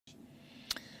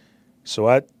So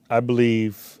I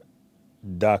believe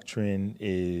doctrine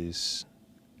is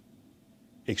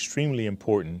extremely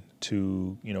important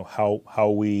to, how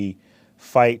we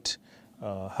fight,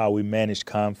 how we manage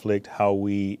conflict, how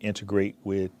we integrate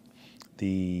with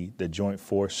the joint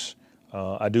force.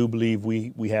 I do believe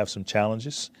we have some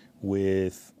challenges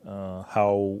with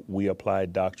how we apply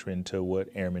doctrine to what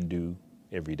airmen do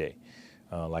every day.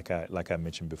 Like I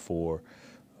mentioned before,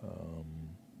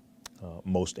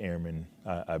 most airmen,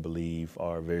 I believe,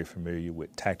 are very familiar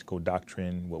with tactical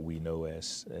doctrine, what we know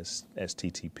as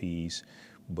TTPs.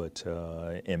 But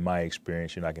in my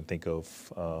experience, I can think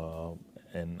of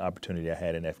an opportunity I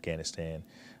had in Afghanistan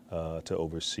to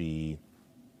oversee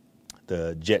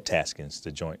the JET taskings,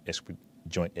 the Joint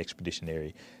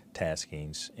Expeditionary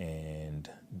Taskings, and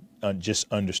just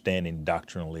understanding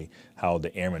doctrinally how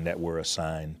the airmen that were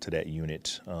assigned to that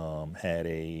unit had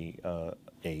a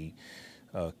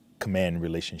command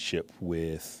relationship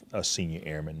with a senior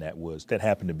airman that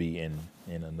happened to be in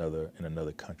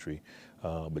another country.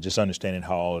 But just understanding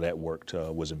how all of that worked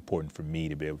was important for me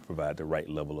to be able to provide the right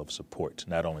level of support,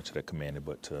 not only to the commander,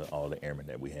 but to all the airmen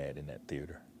that we had in that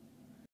theater.